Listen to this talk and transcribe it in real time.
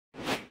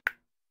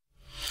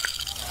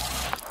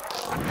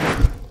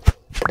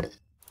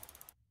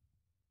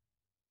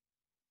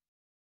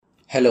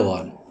Hello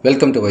all,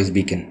 welcome to Voice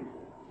Beacon.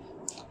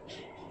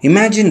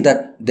 Imagine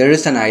that there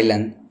is an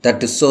island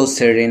that is so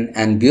serene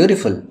and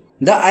beautiful.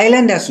 The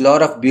island has a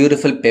lot of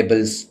beautiful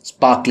pebbles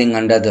sparkling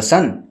under the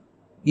sun.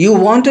 You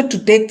wanted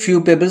to take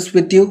few pebbles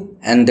with you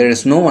and there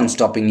is no one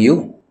stopping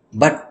you.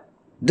 But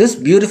this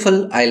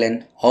beautiful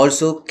island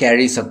also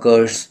carries a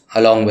curse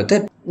along with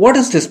it. What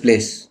is this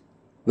place?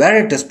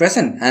 Where it is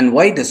present and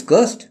why it is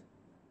cursed?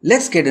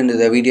 Let's get into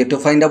the video to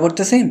find out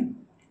the same.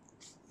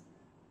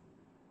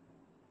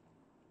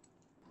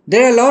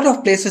 There are a lot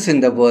of places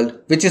in the world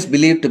which is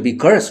believed to be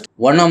cursed.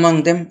 One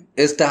among them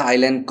is the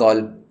island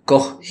called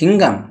Koh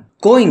Hingham.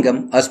 Koh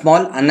Hingham, a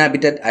small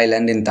uninhabited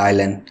island in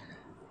Thailand,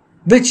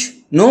 which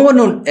no one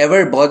would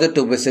ever bother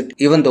to visit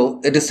even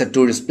though it is a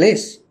tourist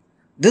place.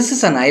 This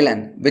is an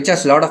island which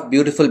has a lot of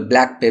beautiful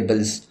black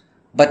pebbles,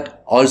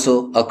 but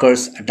also a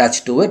curse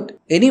attached to it.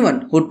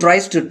 Anyone who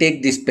tries to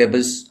take these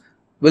pebbles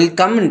will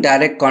come in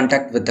direct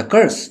contact with the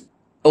curse.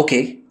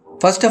 Okay,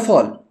 first of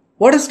all,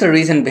 what is the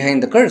reason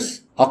behind the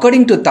curse?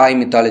 According to Thai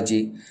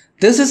mythology,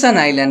 this is an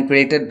island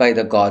created by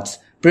the gods,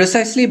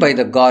 precisely by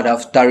the god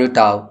of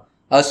Tarutao,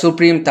 a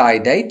supreme Thai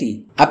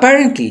deity.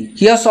 Apparently,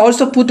 he has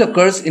also put a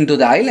curse into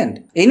the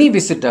island. Any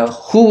visitor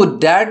who would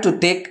dare to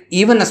take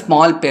even a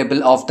small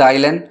pebble of the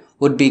island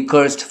would be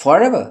cursed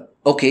forever.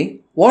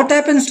 Okay, what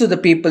happens to the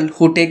people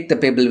who take the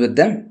pebble with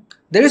them?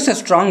 There is a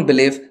strong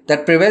belief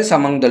that prevails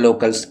among the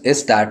locals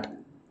is that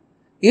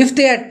if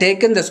they had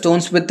taken the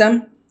stones with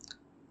them,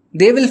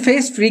 they will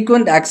face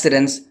frequent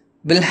accidents,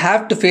 will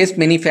have to face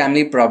many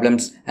family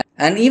problems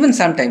and even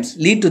sometimes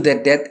lead to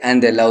their death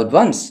and their loved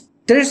ones.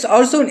 There is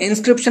also an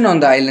inscription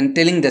on the island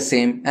telling the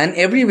same, and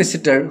every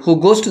visitor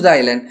who goes to the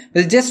island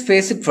will just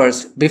face it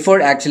first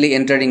before actually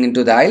entering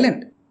into the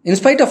island. In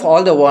spite of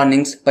all the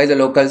warnings by the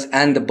locals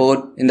and the board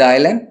in the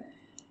island,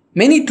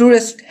 many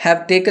tourists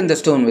have taken the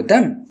stone with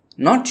them.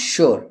 Not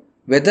sure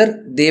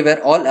whether they were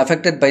all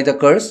affected by the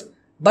curse,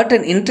 but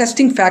an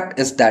interesting fact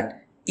is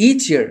that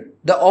each year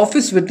the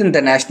office within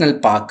the national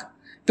park,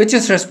 which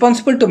is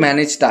responsible to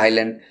manage the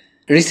island,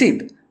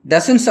 received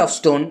dozens of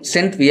stones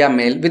sent via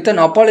mail with an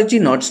apology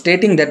note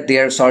stating that they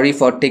are sorry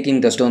for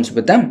taking the stones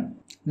with them.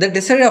 The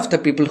desire of the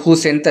people who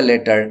sent the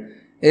letter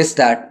is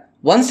that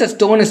once the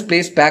stone is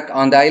placed back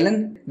on the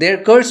island,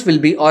 their curse will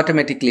be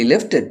automatically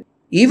lifted.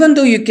 Even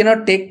though you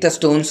cannot take the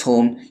stones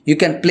home, you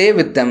can play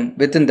with them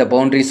within the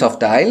boundaries of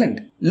the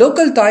island.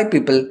 Local Thai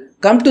people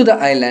come to the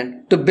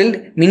island to build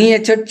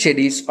miniature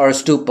chedis or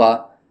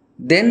stupa,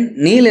 then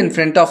kneel in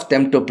front of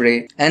them to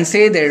pray and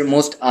say their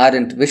most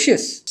ardent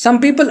wishes. Some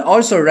people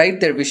also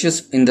write their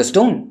wishes in the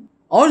stone.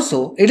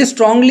 Also, it is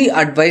strongly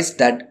advised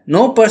that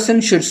no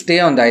person should stay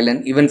on the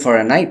island even for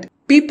a night.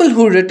 People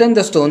who return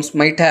the stones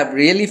might have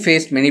really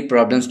faced many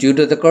problems due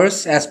to the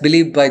curse as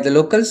believed by the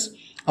locals,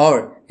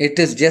 or it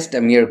is just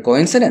a mere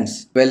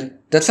coincidence. Well,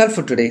 that's all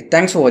for today.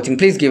 Thanks for watching.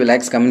 Please give a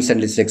likes, comments and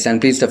dislikes,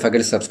 and please don't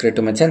forget to subscribe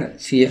to my channel.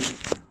 See ya.